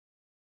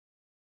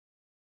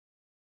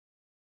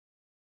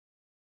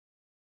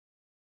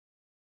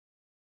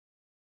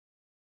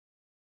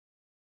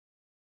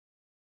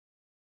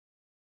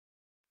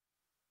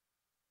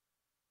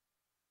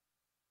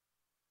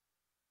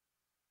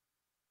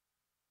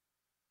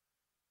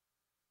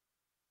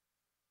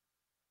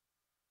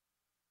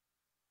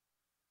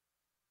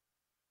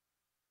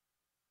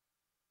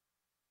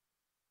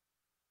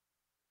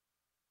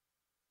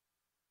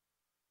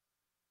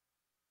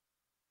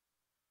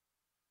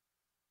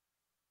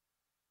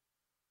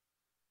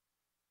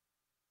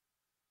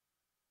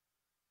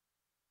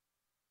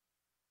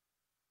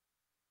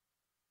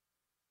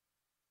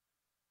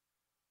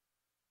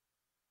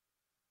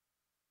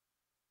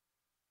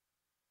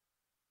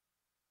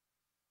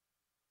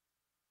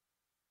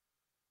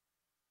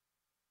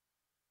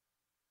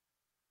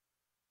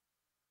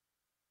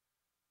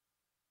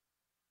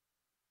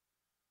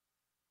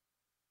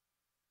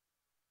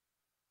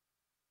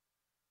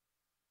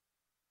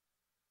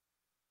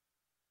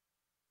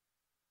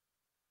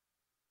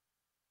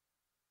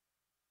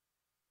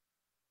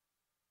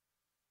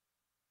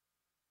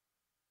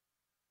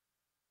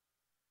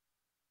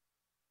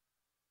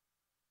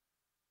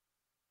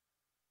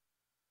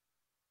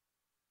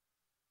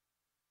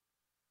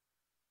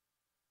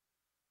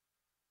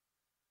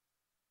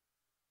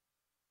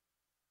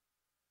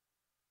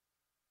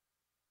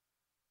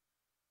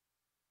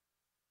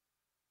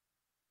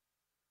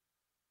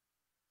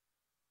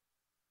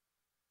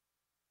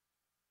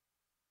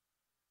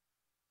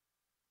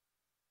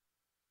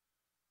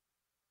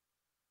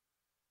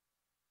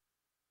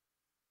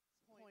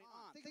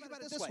Think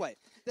about it this way,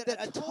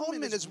 that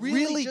atonement is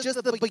really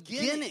just the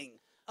beginning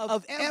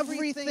of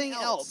everything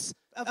else,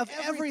 of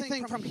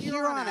everything from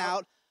here on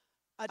out.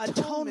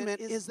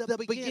 Atonement is the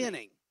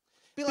beginning.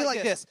 Be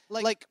like this,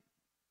 like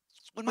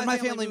when my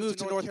family moved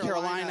to North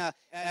Carolina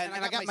and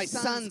I got my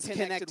sons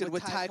connected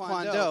with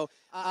Taekwondo,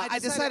 I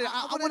decided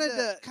I wanted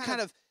to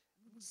kind of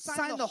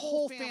sign the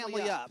whole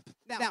family up.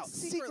 Now,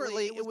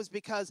 secretly, it was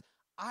because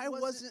I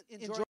wasn't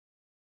enjoying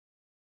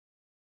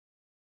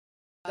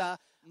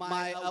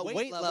my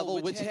weight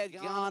level, which had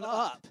gone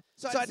up.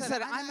 So I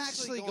decided I'm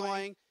actually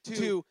going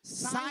to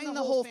sign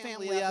the whole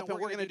family up, and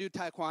we're going to do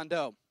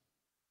Taekwondo.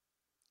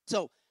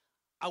 So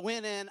I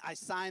went in, I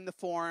signed the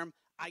form,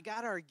 I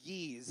got our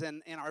gis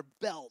and our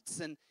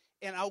belts, and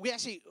we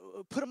actually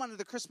put them under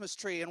the Christmas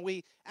tree, and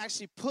we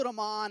actually put them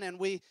on, and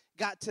we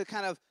got to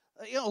kind of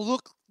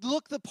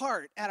look the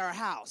part at our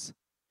house.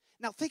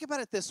 Now think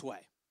about it this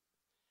way.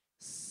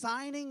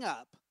 Signing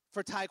up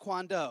for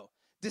Taekwondo,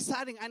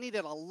 deciding I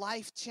needed a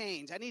life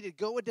change, I needed to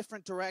go a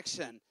different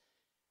direction,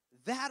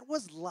 that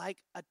was like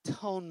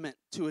atonement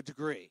to a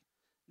degree.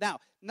 Now,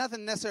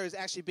 nothing necessarily is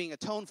actually being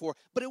atoned for,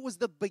 but it was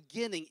the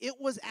beginning. It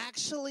was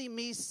actually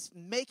me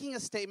making a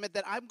statement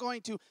that I'm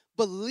going to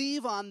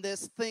believe on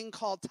this thing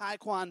called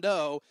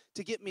Taekwondo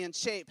to get me in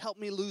shape, help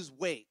me lose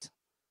weight.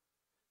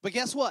 But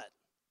guess what?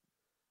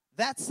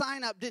 That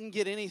sign up didn't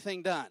get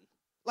anything done.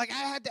 Like,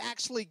 I had to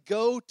actually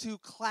go to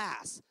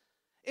class.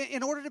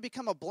 In order to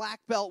become a black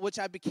belt, which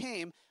I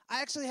became,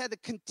 I actually had to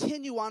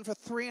continue on for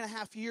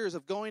 3.5 years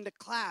of going to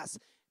class,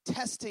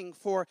 testing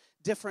for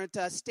different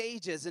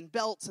stages and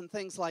belts and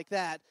things like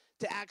that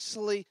to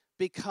actually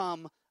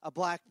become a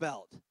black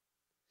belt.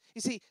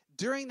 You see,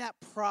 during that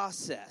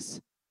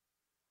process,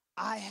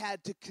 I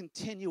had to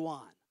continue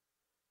on.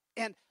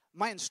 And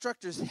my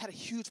instructors had a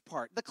huge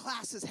part. The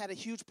classes had a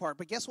huge part.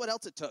 But guess what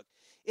else it took?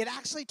 It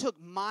actually took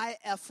my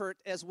effort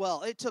as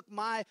well. It took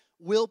my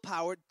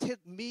willpower. It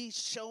took me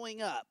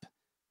showing up.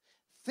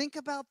 Think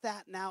about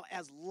that now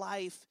as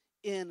life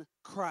in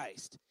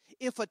Christ.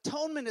 If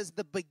atonement is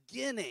the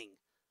beginning,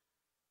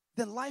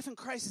 then life in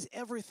Christ is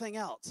everything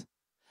else.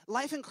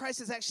 Life in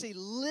Christ is actually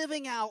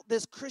living out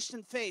this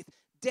Christian faith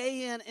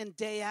day in and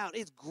day out.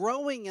 It's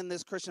growing in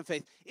this Christian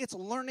faith. It's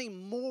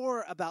learning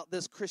more about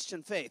this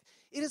Christian faith.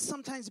 It is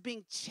sometimes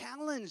being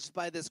challenged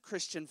by this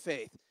Christian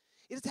faith.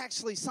 It is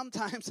actually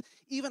sometimes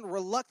even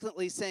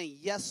reluctantly saying,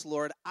 yes,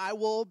 Lord, I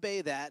will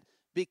obey that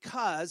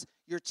because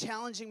you're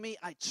challenging me.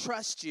 I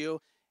trust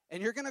you,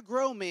 and you're going to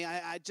grow me.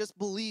 I just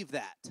believe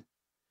that.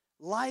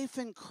 Life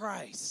in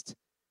Christ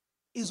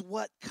is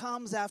what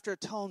comes after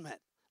atonement.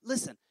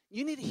 Listen,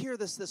 you need to hear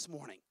this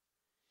morning.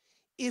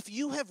 If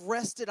you have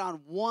rested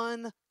on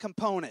one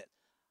component,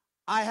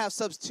 I have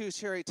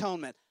substitutionary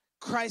atonement,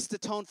 Christ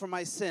atoned for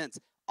my sins,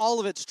 all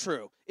of it's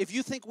true. If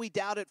you think we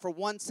doubt it for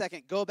 1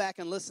 second, go back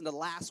and listen to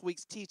last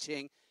week's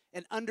teaching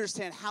and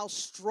understand how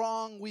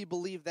strong we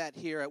believe that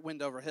here at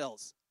Windover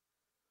Hills.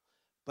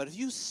 But if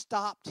you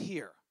stopped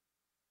here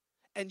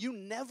and you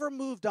never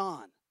moved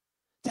on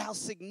to how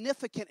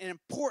significant and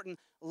important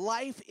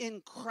life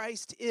in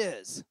Christ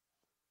is,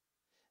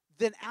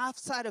 then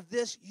outside of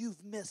this,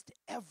 you've missed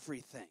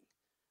everything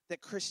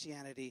that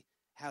Christianity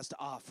has to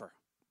offer.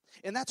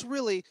 And that's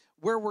really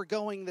where we're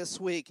going this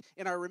week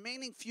in our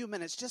remaining few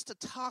minutes, just to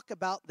talk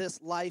about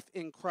this life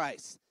in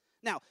Christ.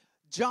 Now,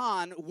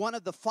 John, one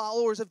of the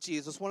followers of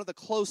Jesus, one of the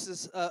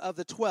closest of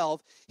the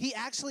 12, he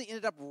actually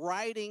ended up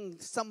writing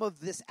some of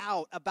this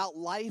out about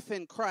life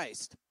in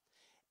Christ.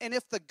 And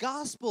if the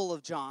Gospel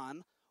of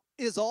John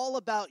is all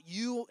about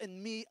you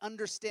and me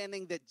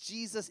understanding that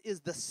Jesus is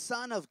the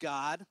Son of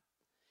God,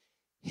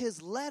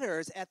 his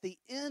letters at the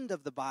end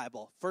of the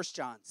Bible, 1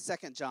 John,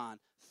 2 John,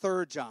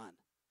 3 John,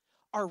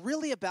 are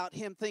really about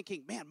him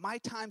thinking, man, my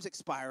time's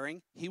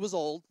expiring. He was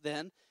old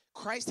then.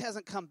 Christ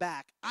hasn't come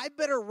back. I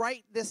better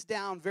write this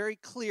down very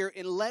clear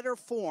in letter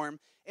form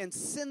and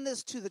send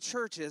this to the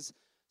churches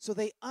so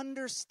they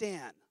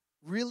understand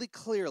really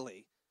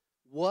clearly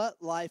what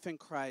life in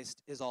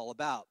Christ is all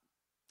about.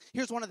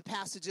 Here's one of the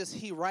passages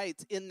he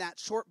writes in that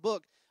short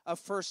book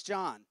of 1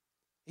 John.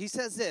 He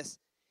says this,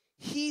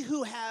 he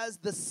who has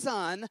the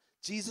Son,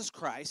 Jesus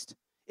Christ,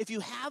 if you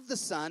have the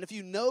Son, if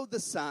you know the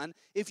Son,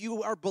 if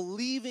you are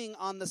believing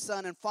on the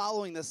Son and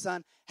following the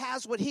Son,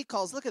 has what he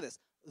calls, look at this,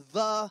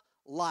 the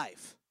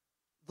life.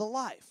 The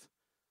life.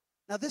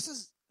 Now this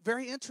is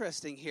very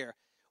interesting here.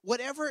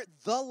 Whatever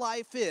the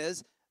life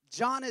is,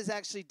 John is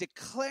actually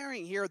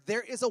declaring here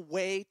there is a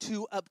way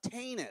to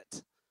obtain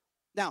it.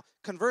 Now,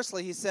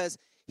 conversely, he says,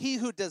 he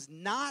who does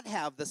not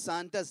have the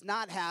Son does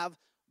not have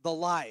the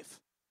life.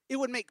 It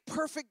would make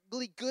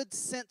perfectly good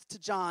sense to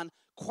John,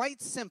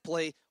 quite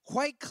simply,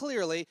 quite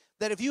clearly,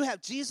 that if you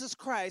have Jesus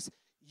Christ,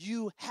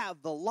 you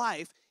have the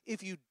life.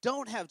 If you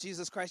don't have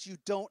Jesus Christ, you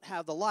don't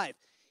have the life.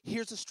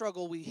 Here's a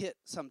struggle we hit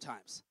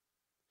sometimes.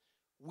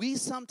 We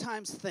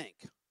sometimes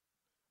think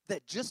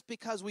that just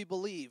because we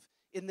believe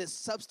in this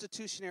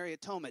substitutionary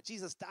atonement,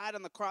 Jesus died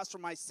on the cross for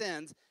my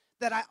sins,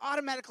 that I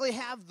automatically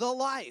have the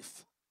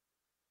life.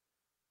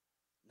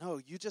 No,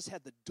 you just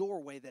had the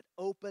doorway that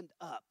opened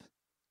up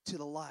to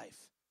the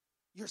life.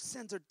 Your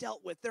sins are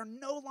dealt with. They're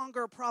no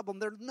longer a problem.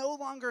 They're no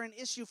longer an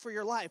issue for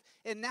your life.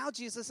 And now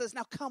Jesus says,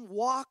 now come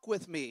walk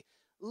with me.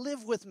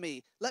 Live with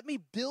me. Let me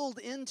build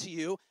into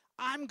you.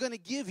 I'm going to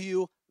give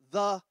you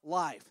the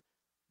life.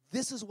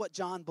 This is what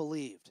John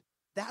believed.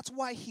 That's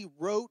why he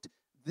wrote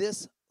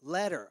this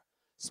letter,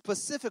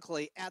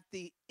 specifically at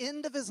the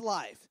end of his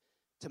life,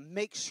 to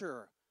make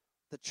sure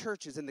the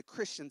churches and the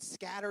Christians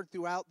scattered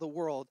throughout the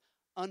world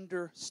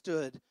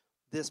understood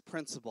this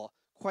principle.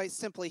 Quite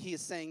simply, he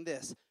is saying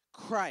this: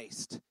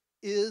 Christ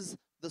is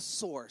the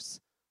source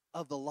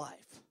of the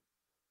life.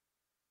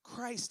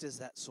 Christ is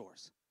that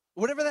source.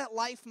 Whatever that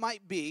life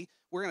might be,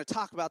 we're going to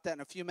talk about that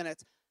in a few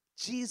minutes.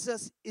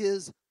 Jesus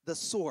is the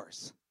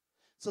source.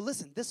 So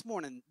listen, this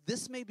morning,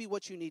 this may be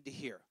what you need to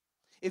hear.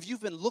 If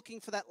you've been looking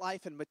for that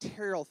life in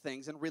material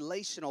things, in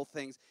relational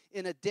things,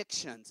 in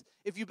addictions,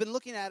 if you've been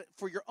looking at it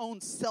for your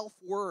own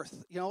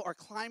self-worth, or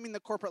climbing the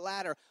corporate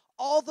ladder,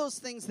 all those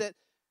things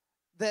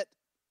that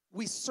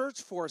we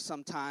search for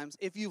sometimes,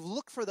 if you've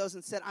looked for those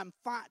and said, I'm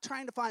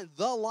trying to find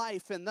the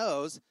life in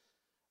those,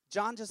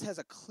 John just has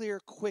a clear,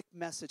 quick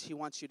message he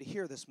wants you to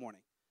hear this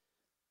morning.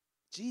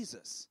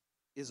 Jesus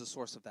is the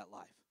source of that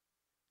life.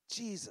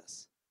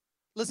 Jesus.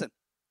 Listen,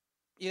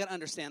 you got to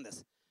understand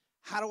this.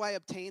 How do I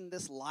obtain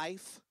this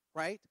life,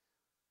 right?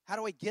 How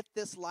do I get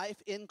this life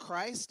in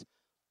Christ?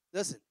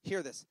 Listen,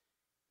 hear this.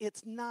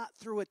 It's not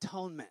through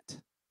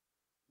atonement.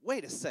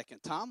 Wait a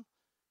second, Tom.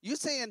 You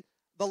saying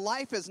the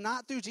life is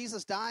not through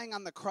Jesus dying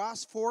on the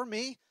cross for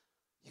me?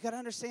 You got to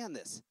understand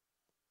this.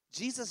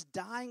 Jesus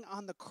dying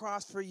on the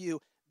cross for you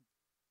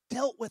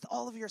dealt with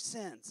all of your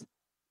sins.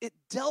 It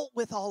dealt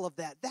with all of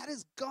that. That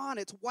is gone.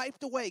 It's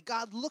wiped away.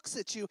 God looks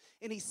at you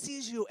and he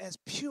sees you as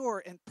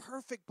pure and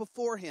perfect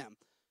before him.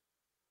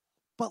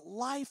 But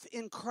life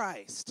in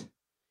Christ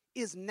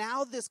is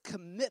now this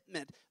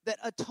commitment that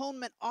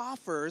atonement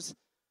offers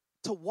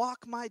to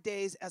walk my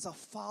days as a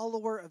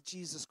follower of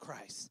Jesus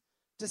Christ.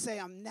 To say,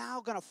 I'm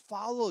now going to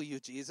follow you,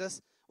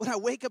 Jesus. When I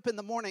wake up in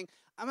the morning,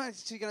 I'm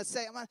actually going to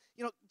say,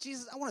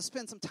 Jesus, I want to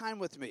spend some time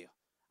with me.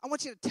 I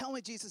want you to tell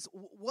me, Jesus,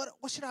 what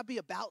should I be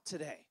about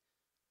today?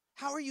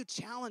 How are you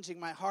challenging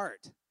my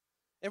heart?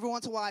 Every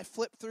once in a while, I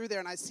flip through there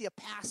and I see a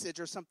passage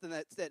or something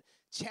that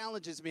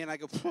challenges me, and I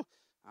go,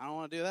 I don't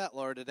want to do that,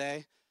 Lord,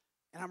 today.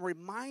 And I'm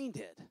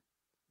reminded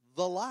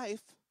the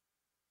life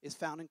is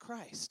found in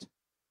Christ.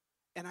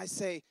 And I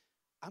say,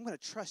 I'm going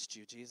to trust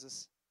you,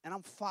 Jesus, and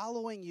I'm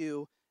following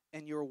you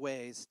and your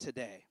ways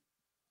today.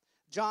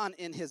 John,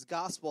 in his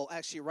gospel,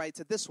 actually writes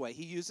it this way.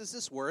 He uses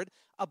this word,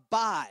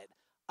 abide.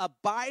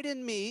 Abide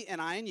in me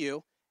and I in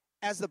you.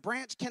 As the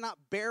branch cannot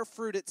bear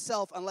fruit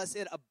itself unless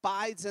it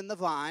abides in the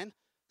vine,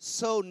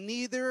 so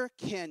neither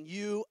can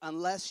you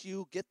unless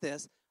you, get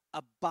this,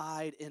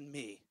 abide in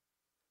me.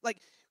 Like,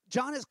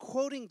 John is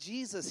quoting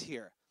Jesus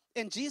here.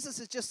 And Jesus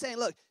is just saying,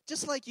 look,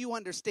 just like you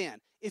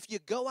understand, if you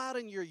go out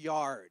in your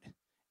yard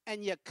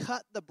and you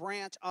cut the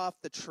branch off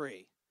the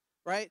tree,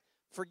 right?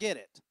 Forget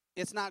it.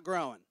 It's not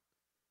growing.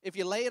 If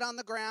you lay it on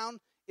the ground,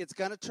 it's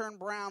going to turn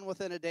brown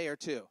within a day or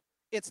two.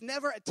 It's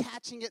never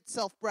attaching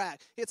itself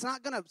back. It's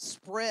not going to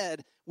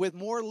spread with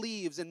more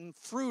leaves and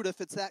fruit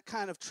if it's that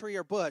kind of tree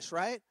or bush,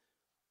 right?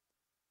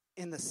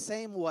 In the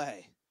same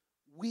way,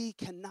 we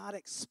cannot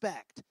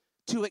expect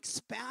to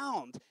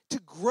expound, to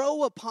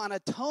grow upon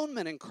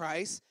atonement in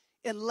Christ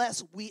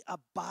unless we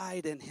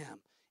abide in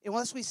him,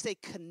 unless we stay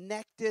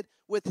connected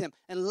with him,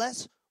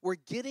 unless we're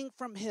getting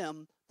from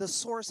him the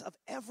source of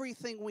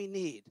everything we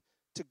need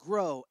to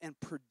grow and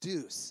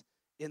produce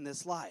in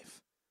this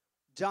life.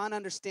 John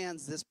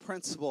understands this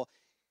principle.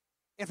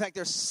 In fact,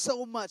 there's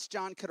so much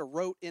John could have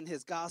wrote in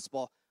his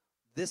gospel.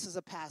 This is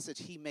a passage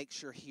he makes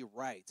sure he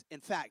writes. In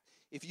fact,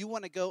 if you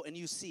want to go and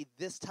you see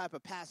this type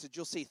of passage,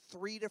 you'll see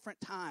 3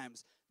 different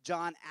times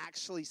John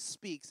actually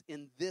speaks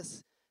in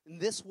this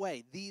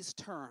way, these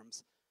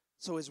terms,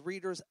 so his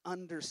readers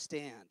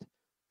understand.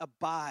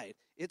 Abide.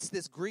 It's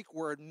this Greek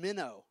word,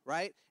 meno,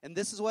 right? And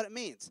this is what it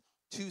means: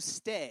 to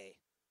stay,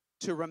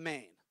 to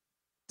remain.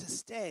 To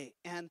stay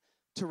and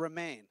to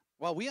remain.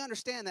 Well, we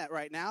understand that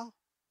right now,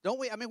 don't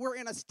we? I mean, we're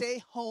in a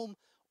stay-home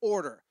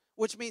order,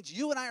 which means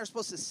you and I are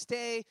supposed to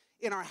stay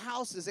in our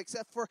houses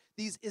except for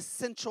these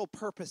essential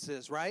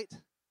purposes, right?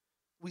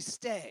 We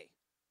stay.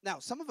 Now,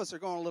 some of us are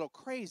going a little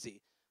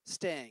crazy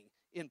staying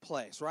in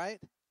place,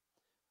 right?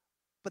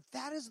 But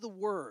that is the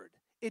word.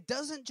 It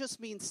doesn't just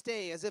mean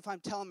stay as if I'm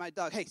telling my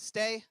dog, hey,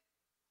 stay.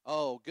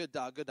 Oh, good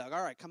dog, good dog.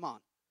 All right, come on.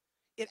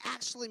 It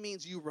actually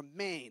means you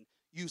remain.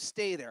 You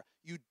stay there.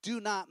 You do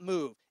not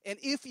move. And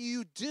if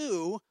you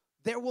do,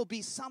 there will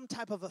be some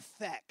type of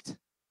effect.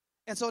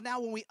 And so now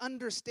when we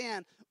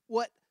understand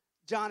what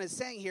John is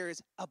saying here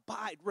is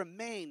abide,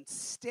 remain,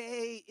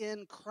 stay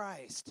in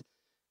Christ.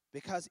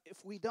 Because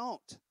if we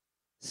don't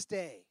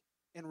stay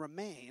and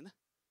remain,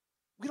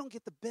 we don't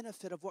get the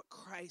benefit of what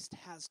Christ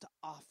has to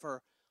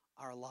offer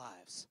our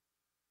lives.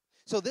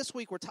 So this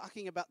week we're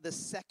talking about this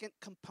second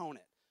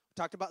component.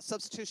 We talked about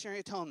substitutionary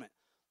atonement.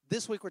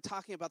 This week we're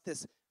talking about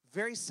this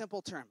very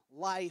simple term,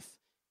 life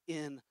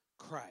in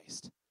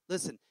Christ.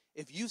 Listen,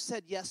 if you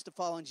said yes to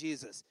following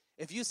Jesus,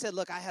 If you said,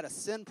 look, I had a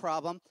sin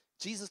problem,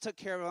 Jesus took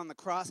care of it on the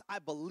cross, I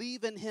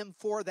believe in him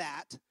for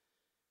that,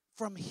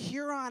 from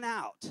here on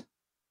out,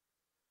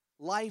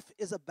 life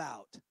is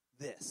about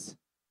this,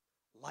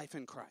 life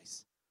in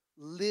Christ,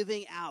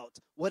 living out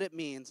what it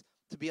means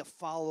to be a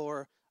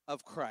follower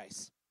of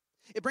Christ.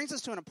 It brings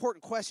us to an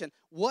important question.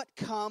 What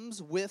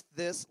comes with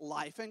this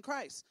life in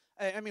Christ?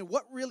 I mean,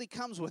 what really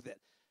comes with it?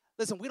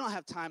 Listen, we don't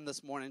have time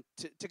this morning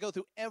to go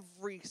through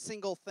every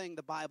single thing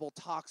the Bible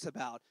talks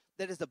about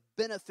that is a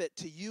benefit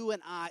to you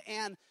and I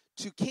and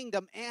to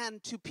kingdom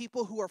and to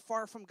people who are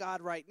far from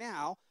God right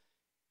now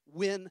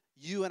when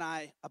you and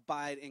I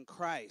abide in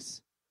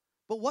Christ.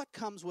 But what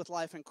comes with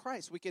life in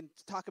Christ? We can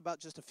talk about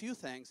just a few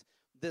things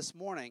this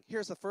morning.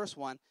 Here's the first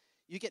one.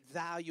 You get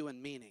value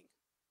and meaning.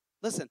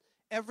 Listen,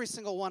 every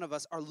single one of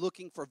us are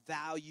looking for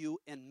value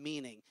and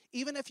meaning.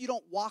 Even if you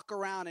don't walk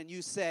around and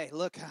you say,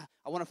 look,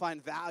 I want to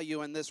find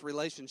value in this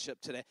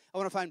relationship today. I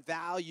want to find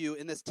value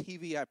in this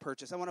TV I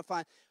purchased.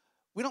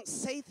 We don't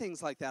say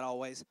things like that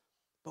always,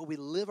 but we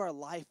live our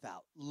life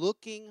out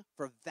looking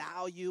for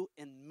value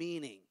and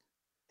meaning.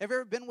 Have you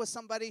ever been with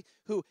somebody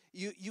who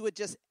you would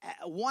just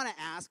want to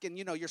ask, and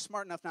you're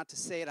smart enough not to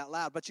say it out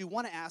loud, but you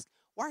want to ask,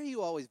 why are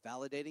you always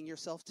validating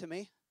yourself to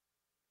me?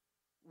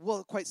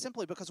 Well, quite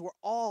simply because we're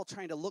all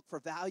trying to look for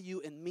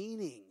value and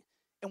meaning,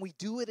 and we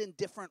do it in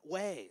different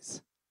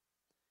ways.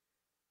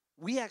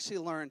 We actually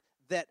learn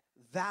that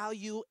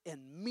value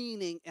and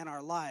meaning in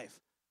our life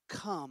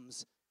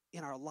comes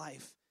in our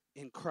life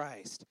in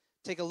Christ.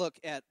 Take a look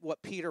at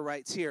what Peter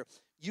writes here.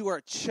 You are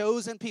a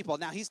chosen people.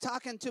 Now, he's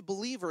talking to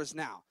believers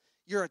now.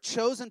 You're a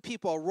chosen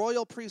people, a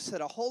royal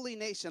priesthood, a holy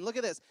nation. Look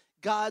at this.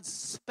 God's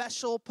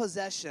special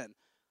possession,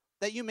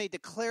 that you may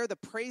declare the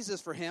praises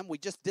for him. We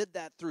just did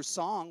that through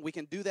song. We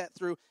can do that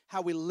through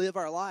how we live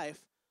our life.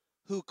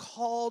 Who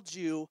called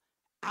you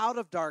out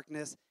of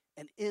darkness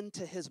and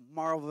into his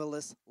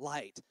marvelous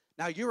light.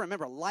 Now, you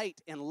remember,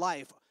 light and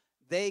life,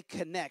 they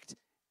connect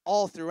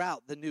all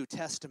throughout the New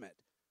Testament.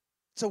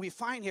 So we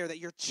find here that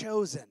you're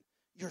chosen,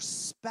 you're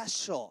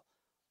special,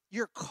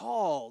 you're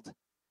called,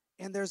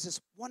 and there's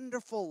this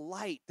wonderful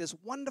light, this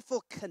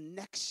wonderful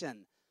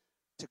connection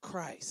to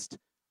Christ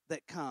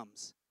that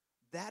comes.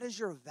 That is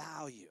your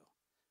value.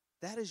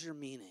 That is your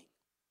meaning.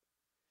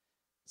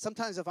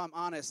 Sometimes, if I'm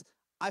honest,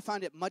 I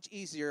find it much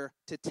easier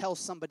to tell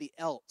somebody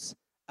else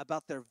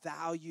about their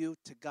value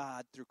to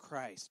God through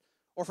Christ,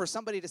 or for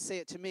somebody to say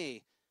it to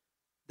me,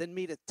 than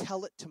me to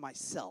tell it to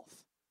myself,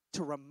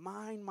 to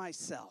remind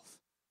myself.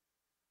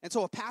 And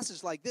so a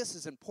passage like this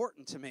is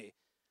important to me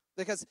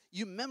because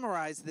you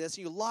memorize this,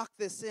 you lock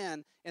this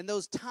in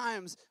those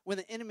times when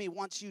the enemy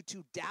wants you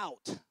to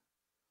doubt.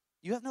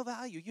 You have no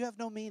value. You have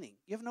no meaning.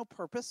 You have no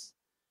purpose.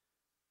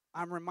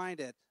 I'm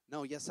reminded,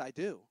 no, yes, I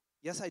do.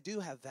 Yes, I do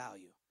have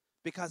value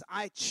because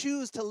I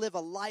choose to live a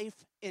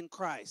life in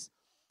Christ.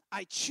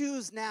 I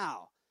choose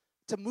now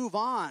to move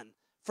on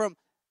from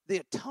the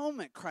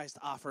atonement Christ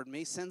offered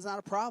me, sin's not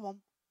a problem,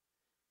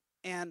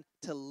 and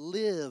to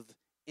live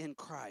in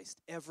Christ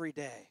every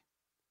day.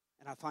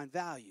 And I find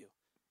value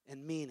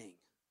and meaning.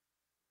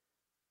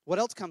 What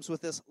else comes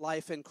with this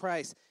life in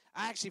Christ?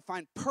 I actually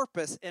find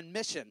purpose and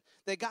mission.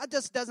 That God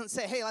just doesn't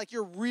say, hey, like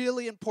you're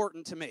really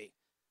important to me,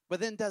 but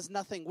then does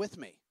nothing with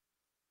me.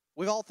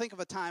 We all think of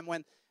a time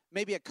when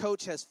maybe a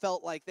coach has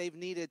felt like they've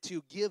needed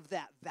to give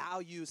that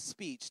value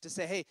speech to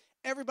say, hey,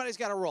 everybody's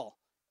got a role.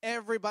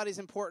 Everybody's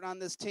important on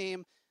this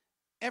team.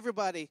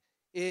 Everybody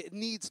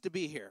needs to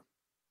be here.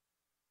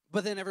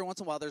 But then every once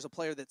in a while, there's a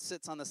player that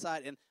sits on the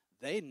side and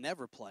they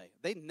never play.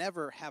 They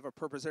never have a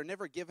purpose. They're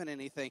never given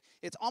anything.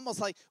 It's almost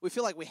like we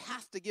feel like we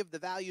have to give the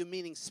value,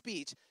 meaning,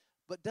 speech.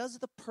 But does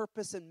the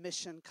purpose and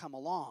mission come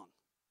along?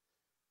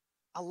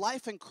 A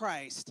life in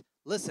Christ,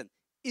 listen,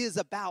 is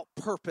about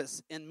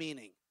purpose and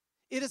meaning.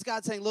 It is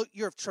God saying, look,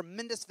 you're of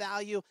tremendous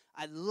value.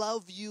 I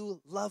love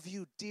you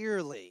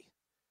dearly.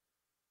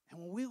 And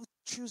when we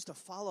choose to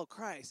follow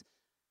Christ,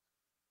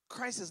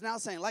 Christ is now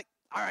saying, like,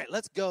 all right,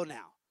 let's go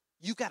now.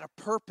 You got a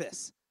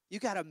purpose. You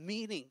got a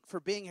meaning for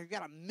being here. You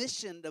got a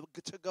mission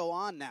to go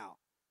on now.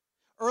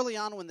 Early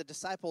on when the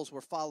disciples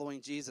were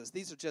following Jesus,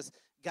 these are just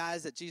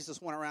guys that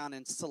Jesus went around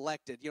and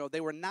selected.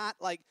 They were not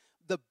like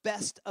the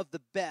best of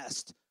the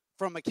best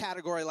from a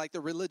category like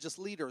the religious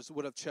leaders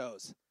would have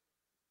chose.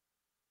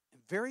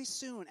 And very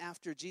soon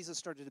after Jesus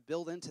started to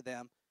build into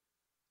them,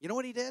 you know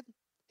what he did?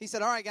 He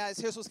said, all right, guys,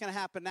 here's what's going to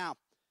happen now.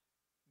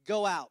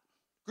 Go out.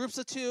 Groups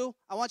of 2,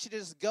 I want you to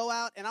just go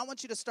out, and I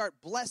want you to start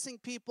blessing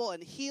people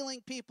and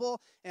healing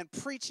people and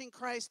preaching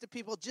Christ to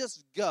people.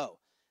 Just go.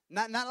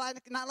 Not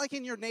like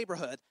in your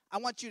neighborhood. I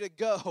want you to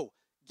go.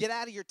 Get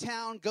out of your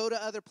town, go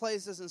to other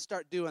places, and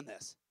start doing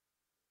this.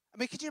 I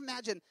mean, could you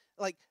imagine,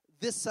 like,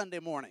 this Sunday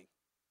morning,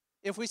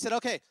 if we said,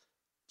 okay,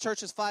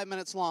 church is 5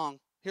 minutes long.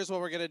 Here's what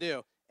we're going to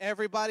do.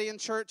 Everybody in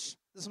church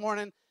this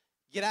morning,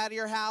 get out of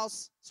your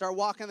house, start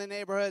walking the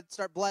neighborhood,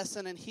 start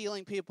blessing and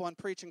healing people and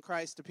preaching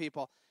Christ to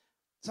people.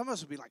 Some of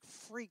us would be like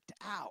freaked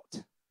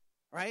out,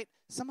 right?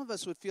 Some of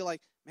us would feel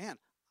like, man,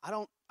 I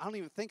don't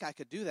even think I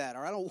could do that,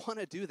 or I don't want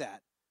to do that.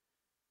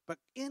 But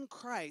in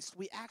Christ,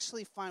 we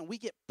actually find we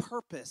get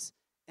purpose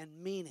and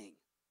meaning,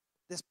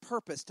 this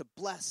purpose to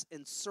bless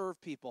and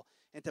serve people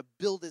and to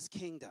build his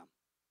kingdom.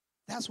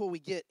 That's what we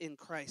get in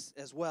Christ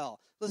as well.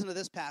 Listen to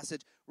this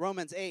passage,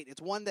 Romans 8.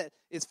 It's one that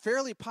is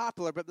fairly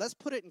popular, but let's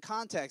put it in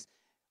context.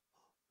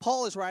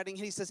 Paul is writing,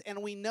 and he says,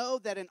 and we know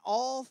that in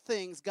all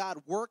things God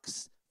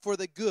works for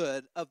the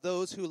good of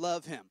those who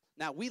love him.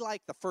 Now, we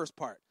like the first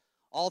part.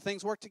 All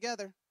things work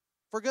together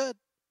for good,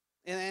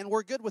 and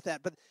we're good with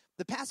that. But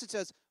the passage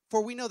says,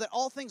 for we know that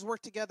all things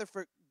work together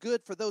for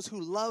good for those who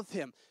love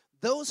him.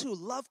 Those who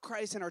love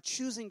Christ and are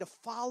choosing to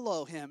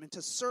follow him and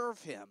to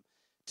serve him,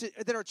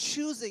 that are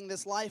choosing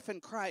this life in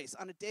Christ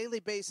on a daily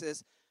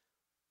basis,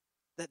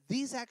 that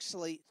these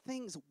actually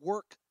things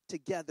work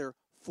together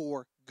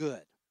for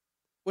good.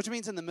 Which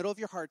means in the middle of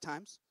your hard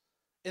times,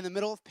 in the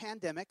middle of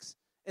pandemics,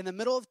 in the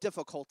middle of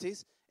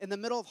difficulties, in the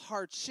middle of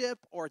hardship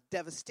or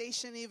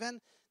devastation even,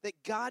 that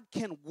God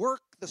can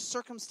work the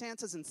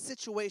circumstances and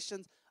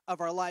situations of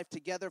our life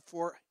together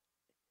for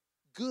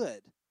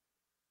good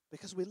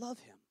because we love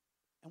him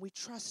and we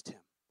trust him.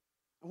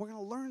 And we're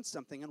going to learn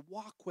something and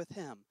walk with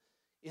him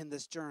in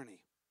this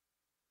journey.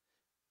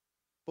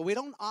 But we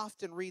don't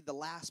often read the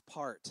last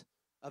part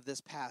of this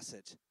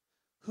passage.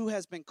 Who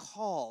has been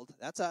called,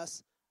 that's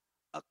us,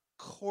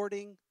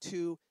 according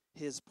to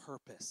his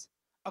purpose.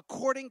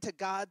 According to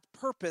God's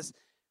purpose,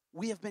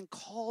 we have been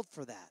called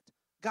for that.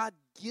 God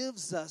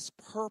gives us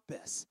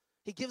purpose.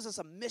 He gives us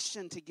a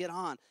mission to get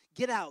on.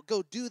 Get out,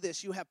 go do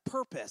this. You have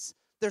purpose.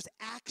 There's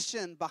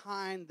action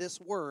behind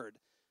this word.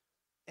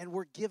 And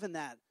we're given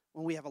that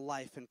when we have a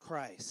life in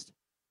Christ.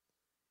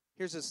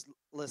 Here's this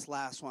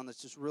last one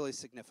that's just really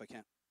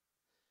significant.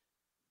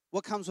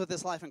 What comes with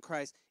this life in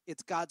Christ?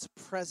 It's God's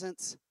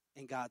presence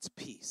and God's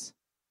peace.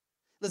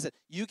 Listen,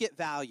 you get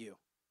value.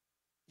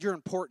 You're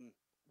important.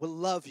 We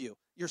love you.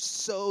 You're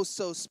so,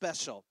 so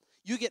special.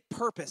 You get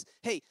purpose.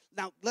 Hey,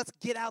 now let's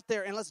get out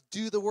there and let's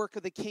do the work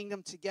of the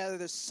kingdom together.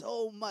 There's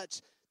so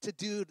much to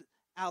do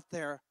out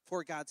there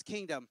for God's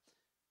kingdom.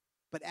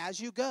 But as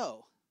you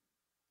go,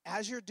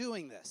 as you're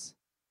doing this,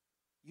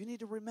 you need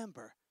to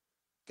remember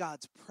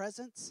God's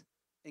presence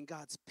and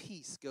God's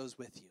peace goes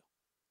with you.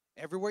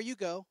 Everywhere you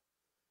go,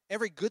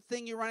 every good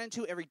thing you run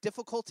into, every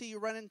difficulty you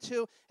run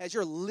into, as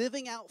you're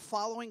living out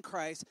following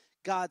Christ,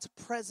 God's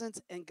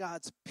presence and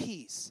God's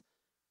peace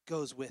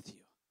goes with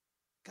you.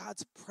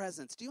 God's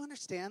presence. Do you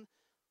understand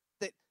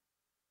that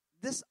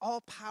this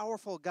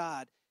all-powerful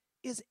God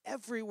is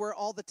everywhere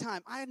all the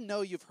time? I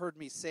know you've heard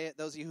me say it,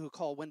 those of you who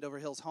call Wendover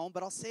Hills home,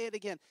 but I'll say it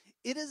again.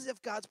 It is as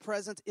if God's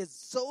presence is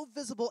so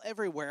visible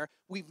everywhere,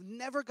 we've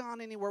never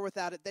gone anywhere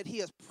without it, that he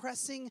is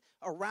pressing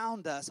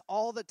around us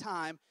all the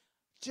time,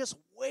 just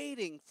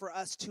waiting for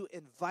us to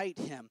invite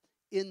him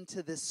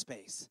into this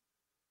space.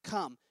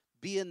 Come,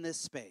 be in this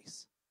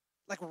space.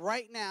 Like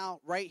right now,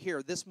 right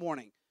here, this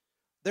morning,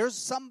 there's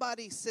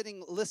somebody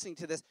sitting listening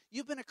to this.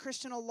 You've been a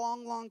Christian a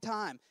long, long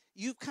time.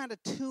 You've kind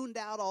of tuned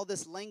out all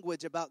this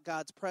language about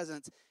God's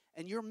presence,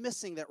 and you're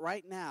missing that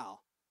right now.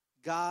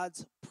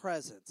 God's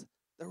presence,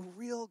 the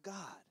real God,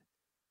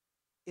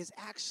 is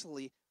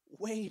actually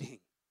waiting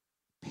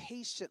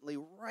patiently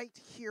right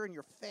here in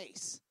your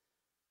face,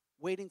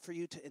 waiting for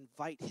you to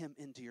invite him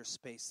into your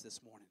space this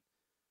morning,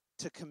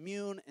 to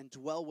commune and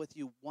dwell with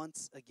you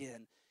once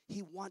again.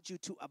 He wants you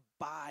to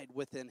abide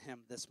within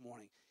him this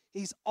morning.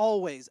 He's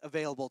always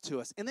available to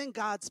us. And then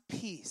God's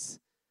peace.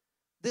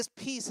 This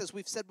peace, as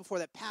we've said before,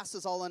 that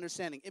passes all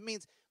understanding. It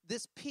means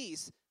this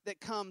peace that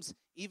comes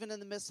even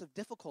in the midst of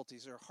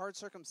difficulties or hard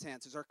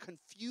circumstances or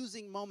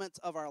confusing moments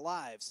of our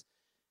lives.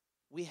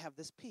 We have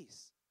this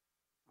peace.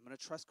 I'm going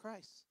to trust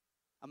Christ.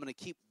 I'm going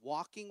to keep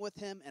walking with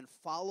him and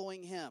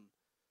following him.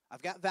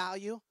 I've got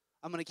value.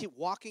 I'm going to keep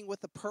walking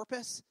with the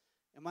purpose.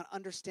 I'm going to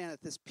understand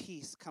that this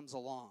peace comes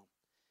along.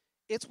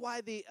 It's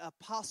why the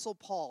Apostle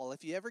Paul,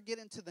 if you ever get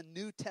into the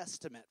New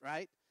Testament,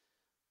 right?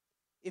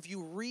 If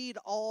you read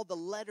all the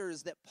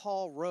letters that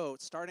Paul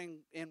wrote, starting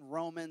in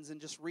Romans and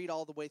just read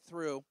all the way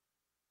through,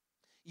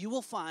 you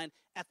will find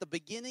at the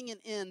beginning and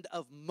end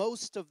of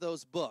most of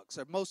those books,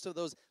 or most of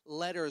those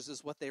letters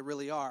is what they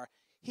really are,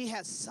 he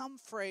has some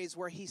phrase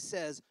where he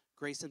says,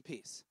 grace and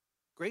peace.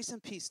 Grace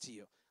and peace to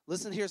you.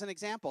 Listen, here's an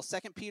example.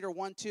 2 Peter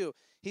 1:2.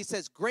 He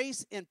says,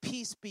 grace and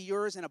peace be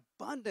yours in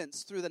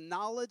abundance through the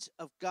knowledge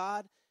of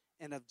God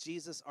and of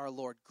Jesus our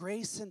Lord.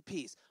 Grace and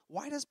peace.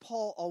 Why does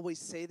Paul always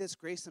say this,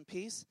 grace and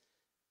peace?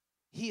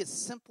 He is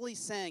simply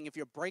saying, if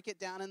you break it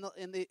down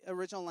in the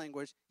original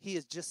language, he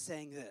is just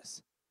saying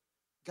this.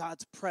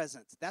 God's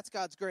presence. That's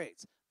God's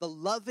grace. The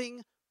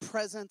loving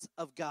presence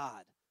of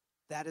God.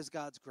 That is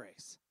God's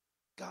grace.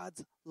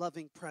 God's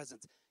loving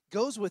presence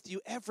goes with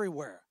you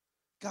everywhere.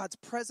 God's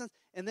presence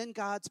and then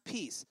God's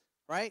peace,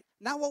 right?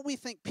 Not what we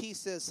think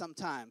peace is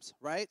sometimes,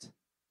 right?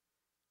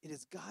 It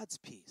is God's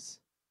peace.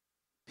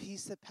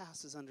 Peace that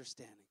passes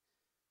understanding.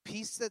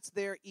 Peace that's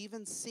there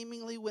even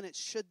seemingly when it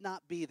should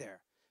not be there.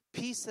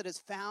 Peace that is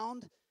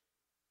found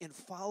in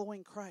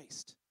following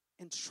Christ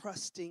and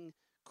trusting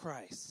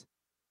Christ.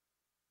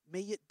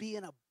 May it be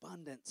in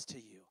abundance to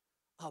you.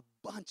 A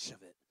bunch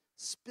of it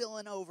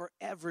spilling over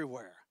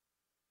everywhere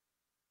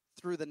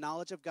through the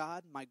knowledge of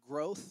God, my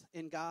growth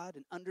in God,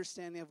 and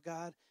understanding of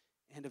God,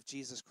 and of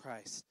Jesus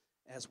Christ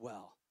as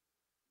well.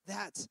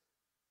 That's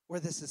where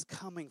this is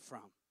coming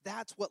from.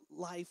 That's what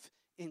life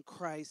in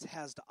Christ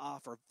has to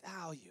offer: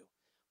 value,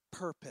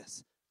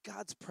 purpose,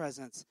 God's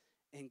presence,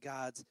 and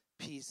God's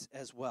peace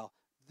as well.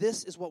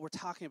 This is what we're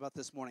talking about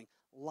this morning: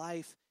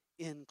 life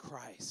in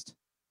Christ.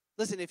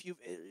 Listen, if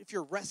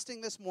you're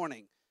resting this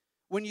morning,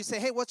 when you say,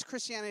 hey, what's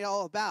Christianity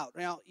all about?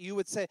 You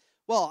would say,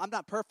 well, I'm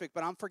not perfect,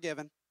 but I'm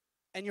forgiven,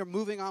 and you're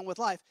moving on with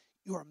life.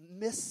 You are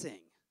missing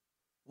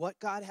what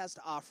God has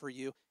to offer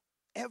you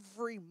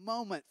every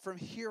moment from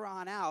here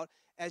on out,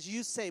 as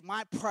you say,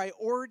 my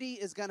priority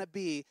is going to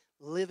be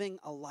living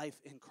a life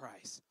in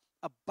Christ,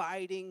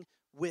 abiding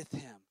with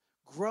him,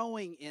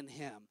 growing in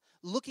him,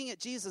 looking at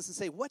Jesus and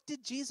say, what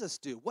did Jesus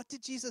do? What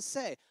did Jesus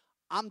say?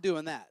 I'm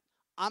doing that.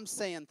 I'm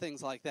saying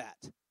things like that,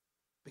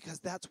 because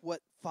that's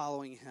what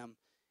following him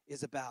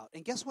is about.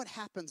 And guess what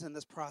happens in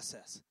this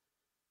process?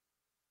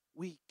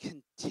 We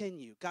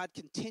continue. God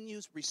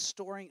continues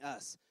restoring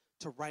us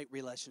to right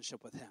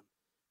relationship with him.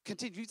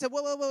 Continue. You said,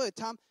 wait,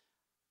 Tom.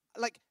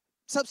 Like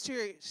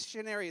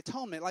substitutionary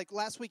atonement, like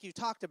last week you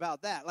talked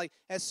about that. Like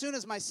as soon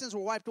as my sins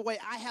were wiped away,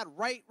 I had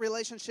right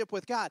relationship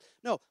with God.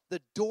 No,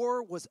 the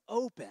door was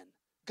open.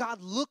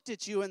 God looked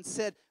at you and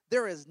said,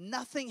 there is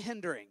nothing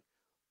hindering.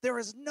 There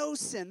is no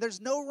sin.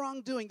 There's no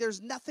wrongdoing.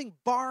 There's nothing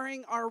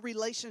barring our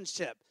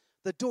relationship.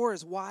 The door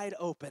is wide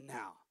open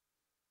now.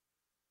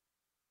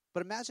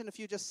 But imagine if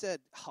you just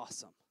said,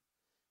 awesome,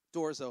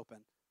 door's open.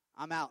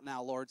 I'm out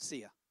now, Lord,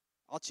 see ya.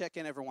 I'll check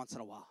in every once in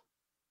a while.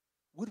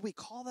 Would we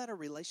call that a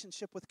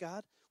relationship with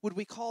God? Would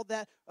we call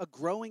that a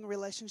growing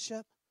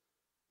relationship?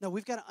 No,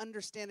 we've got to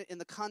understand it in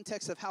the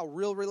context of how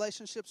real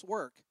relationships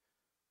work.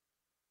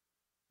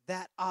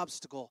 That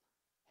obstacle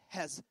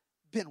has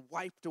been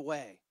wiped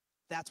away.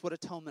 That's what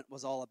atonement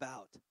was all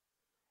about.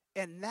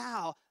 And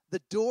now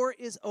the door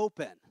is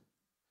open.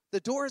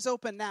 The door is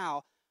open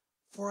now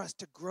for us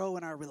to grow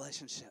in our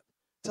relationship,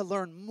 to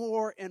learn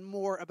more and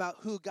more about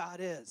who God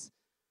is,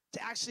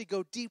 to actually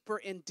go deeper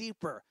and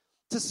deeper,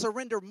 to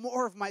surrender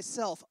more of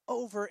myself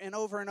over and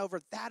over and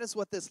over. That is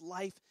what this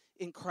life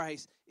in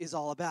Christ is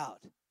all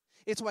about.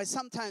 It's why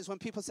sometimes when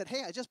people said,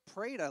 hey, I just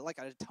prayed an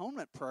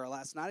atonement prayer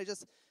last night. I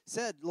just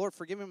said, Lord,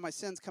 forgive me my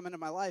sins, come into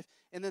my life.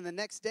 And then the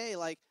next day,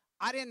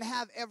 I didn't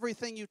have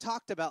everything you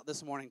talked about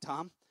this morning,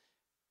 Tom,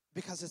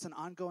 because it's an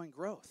ongoing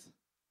growth.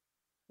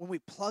 When we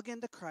plug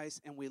into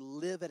Christ and we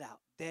live it out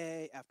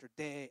day after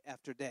day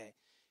after day.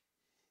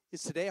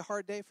 Is today a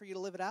hard day for you to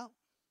live it out?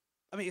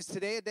 I mean, is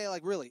today a day,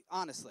 really,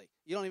 honestly,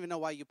 you don't even know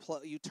why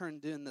you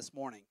turned in this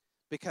morning,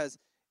 because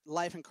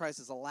life in Christ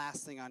is the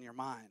last thing on your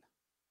mind.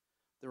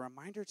 The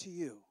reminder to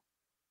you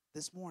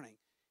this morning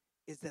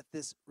is that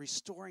this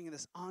restoring and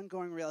this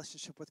ongoing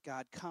relationship with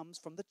God comes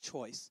from the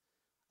choice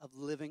of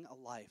living a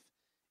life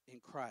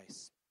in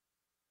Christ.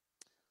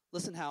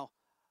 Listen how,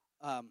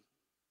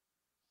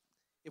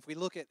 if we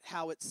look at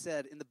how it's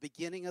said in the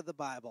beginning of the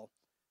Bible,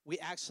 we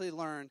actually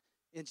learn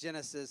in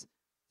Genesis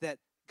that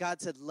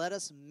God said, let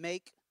us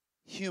make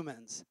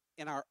humans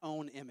in our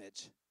own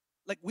image.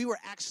 We were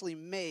actually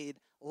made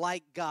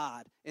like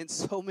God in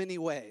so many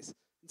ways.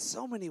 In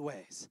so many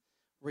ways.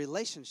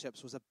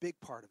 Relationships was a big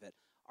part of it.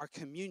 Our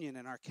communion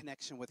and our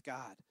connection with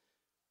God.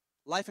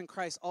 Life in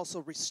Christ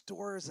also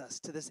restores us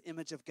to this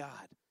image of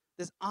God.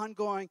 This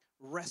ongoing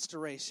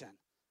restoration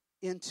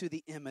into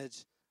the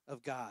image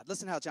of God.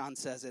 Listen how John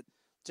says it.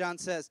 John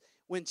says,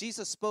 when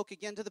Jesus spoke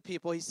again to the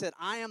people, he said,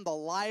 I am the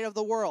light of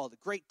the world.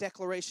 Great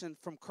declaration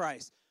from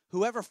Christ.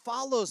 Whoever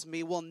follows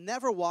me will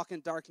never walk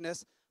in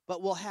darkness,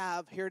 but will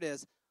have, here it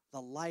is,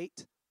 the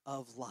light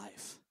of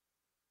life.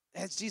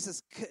 As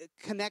Jesus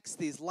connects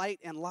these, light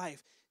and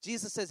life,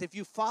 Jesus says, if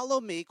you follow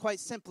me, quite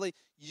simply,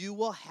 you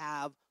will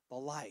have the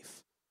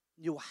life.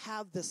 You will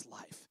have this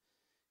life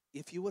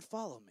if you would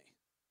follow me.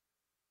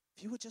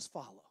 If you would just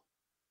follow.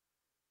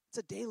 It's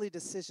a daily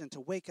decision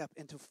to wake up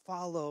and to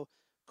follow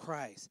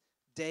Christ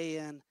day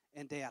in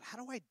and day out. How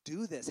do I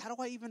do this? How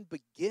do I even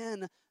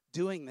begin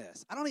doing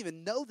this? I don't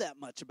even know that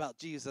much about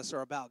Jesus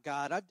or about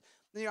God.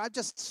 I've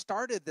just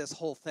started this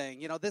whole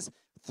thing. This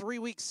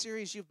 3-week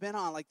series you've been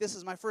on, this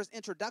is my first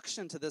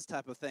introduction to this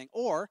type of thing.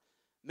 Or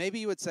maybe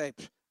you would say,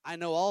 I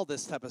know all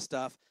this type of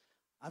stuff.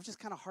 I've just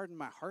kind of hardened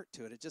my heart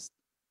to it. It's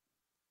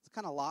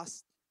kind of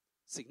lost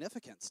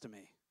significance to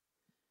me.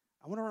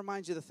 I want to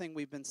remind you the thing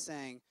we've been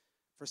saying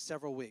for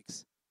several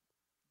weeks.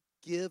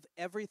 Give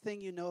everything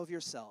you know of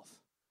yourself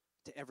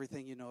to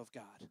everything you know of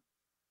God.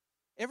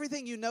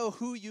 Everything you know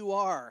who you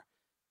are,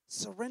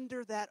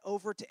 surrender that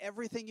over to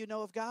everything you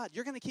know of God.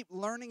 You're going to keep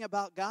learning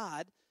about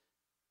God.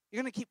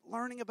 You're going to keep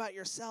learning about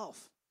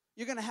yourself.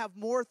 You're going to have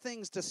more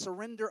things to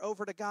surrender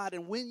over to God.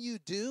 And when you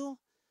do,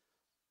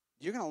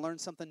 you're going to learn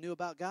something new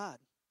about God.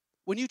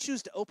 When you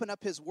choose to open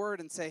up his word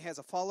and say, as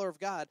a follower of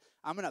God,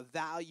 I'm going to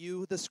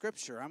value the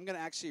scripture. I'm going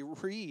to actually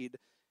read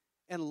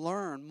and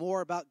learn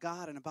more about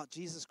God and about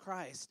Jesus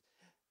Christ.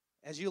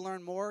 As you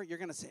learn more, you're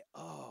going to say,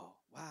 oh,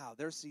 wow,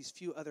 there's these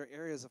few other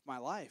areas of my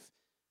life.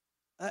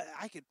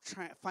 I could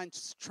find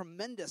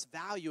tremendous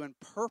value and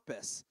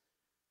purpose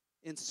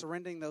in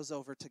surrendering those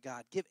over to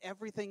God. Give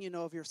everything you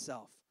know of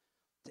yourself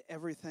to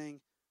everything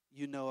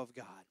you know of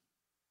God.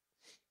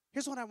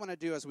 Here's what I want to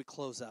do as we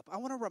close up. I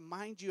want to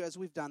remind you, as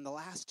we've done the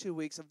last 2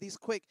 weeks, of these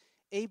quick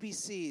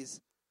ABCs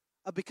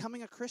of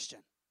becoming a Christian.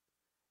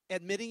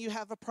 Admitting you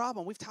have a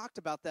problem. We've talked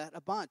about that a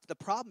bunch. The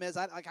problem is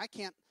I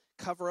can't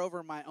cover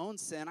over my own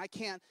sin. I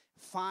can't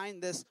find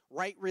this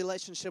right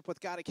relationship with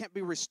God. I can't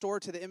be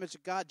restored to the image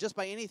of God just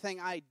by anything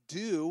I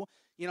do,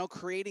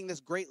 creating this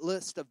great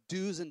list of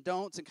do's and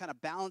don'ts and kind of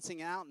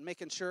balancing out and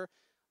making sure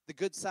the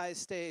good side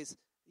stays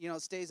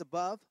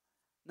above.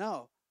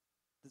 No,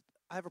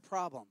 I have a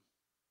problem.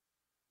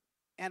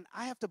 And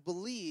I have to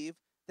believe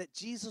that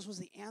Jesus was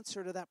the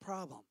answer to that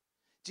problem.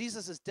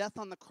 Jesus' death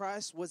on the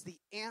cross was the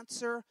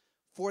answer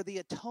for the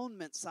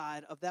atonement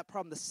side of that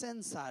problem, the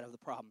sin side of the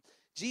problem.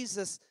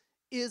 Jesus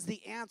is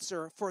the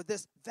answer for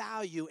this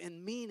value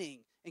and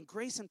meaning and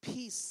grace and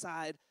peace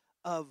side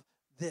of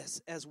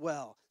this as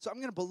well. So I'm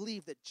going to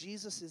believe that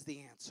Jesus is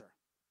the answer.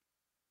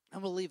 I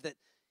believe that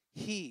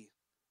he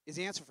is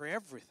the answer for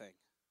everything.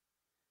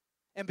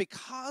 And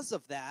because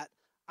of that,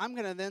 I'm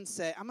going to then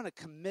say, I'm going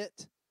to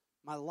commit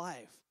my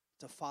life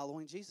to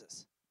following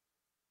Jesus.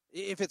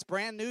 If it's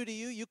brand new to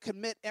you, you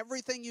commit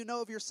everything you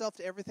know of yourself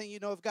to everything you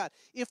know of God.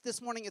 If this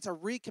morning it's a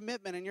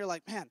recommitment and you're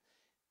like, man,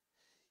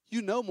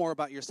 you know more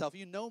about yourself,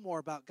 you know more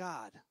about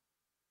God,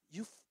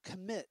 you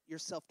commit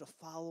yourself to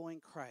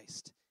following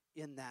Christ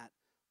in that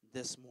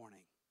this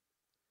morning.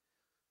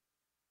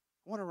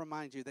 I want to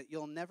remind you that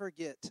you'll never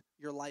get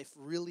your life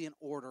really in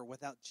order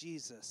without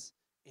Jesus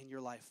in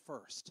your life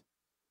first.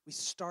 We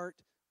start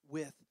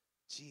with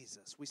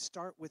Jesus. We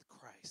start with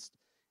Christ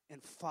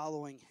and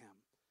following him.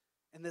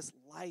 And this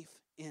life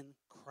in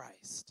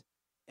Christ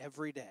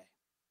every day.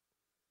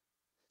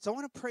 So I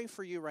want to pray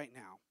for you right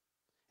now.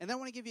 And then I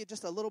want to give you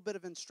just a little bit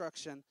of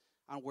instruction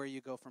on where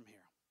you go from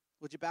here.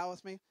 Would you bow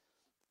with me?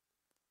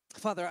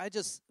 Father, I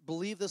just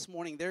believe this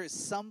morning there is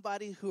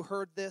somebody who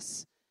heard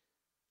this.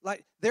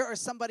 Like, there is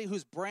somebody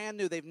who's brand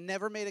new. They've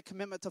never made a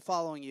commitment to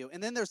following you.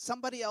 And then there's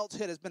somebody else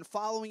who has been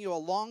following you a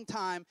long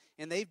time,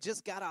 and they've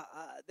just gotten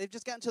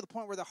to the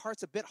point where their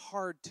heart's a bit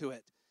hard to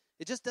it.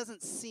 It just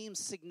doesn't seem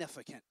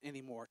significant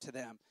anymore to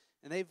them.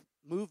 And they've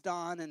moved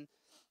on, and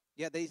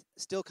they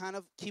still kind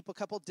of keep a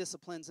couple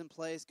disciplines in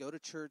place, go to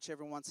church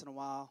every once in a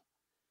while.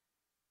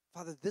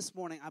 Father, this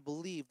morning I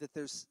believe that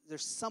there's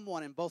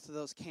someone in both of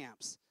those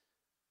camps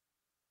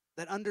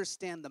that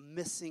understand the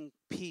missing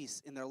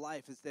piece in their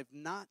life is they've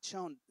not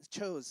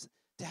chose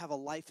to have a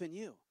life in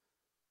you.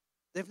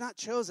 They've not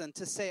chosen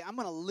to say, I'm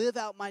going to live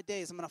out my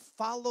days. I'm going to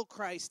follow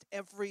Christ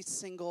every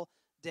single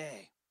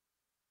day.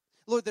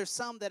 Lord, there's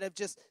some that have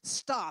just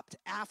stopped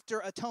after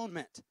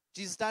atonement.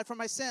 Jesus died for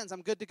my sins.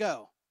 I'm good to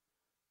go.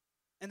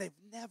 And they've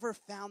never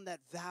found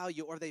that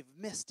value, or they've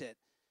missed it,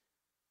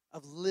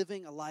 of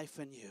living a life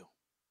in you.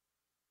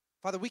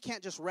 Father, we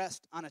can't just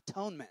rest on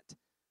atonement.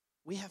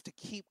 We have to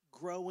keep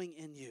growing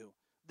in you.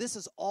 This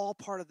is all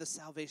part of the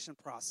salvation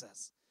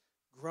process,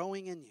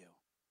 growing in you.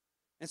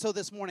 And so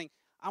this morning,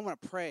 I want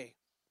to pray.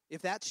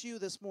 If that's you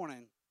this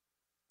morning,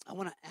 I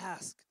want to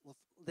ask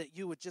that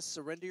you would just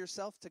surrender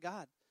yourself to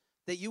God.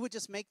 That you would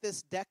just make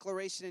this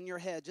declaration in your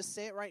head. Just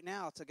say it right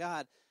now to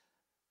God.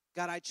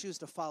 God, I choose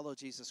to follow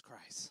Jesus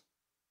Christ.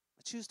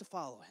 I choose to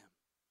follow him.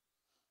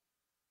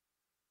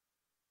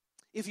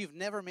 If you've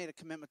never made a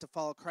commitment to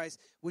follow Christ,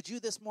 would you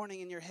this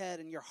morning in your head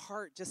and your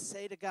heart just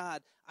say to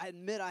God, I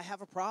admit I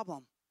have a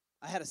problem.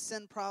 I had a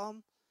sin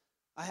problem.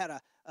 I had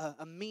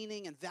a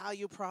meaning and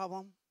value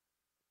problem.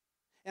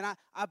 And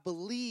I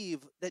believe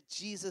that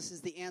Jesus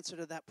is the answer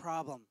to that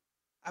problem.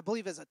 I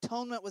believe his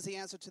atonement was the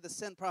answer to the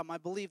sin problem. I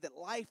believe that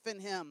life in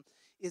him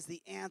is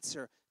the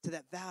answer to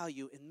that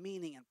value and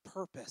meaning and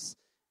purpose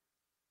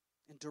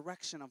and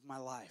direction of my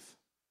life.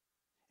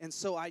 And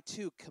so I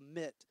too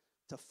commit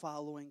to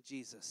following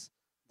Jesus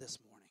this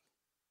morning.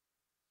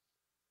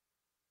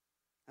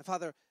 And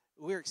Father,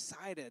 we're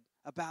excited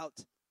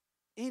about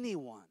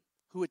anyone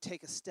who would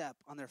take a step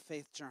on their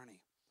faith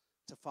journey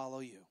to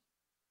follow you.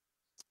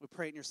 We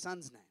pray in your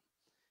Son's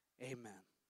name. Amen.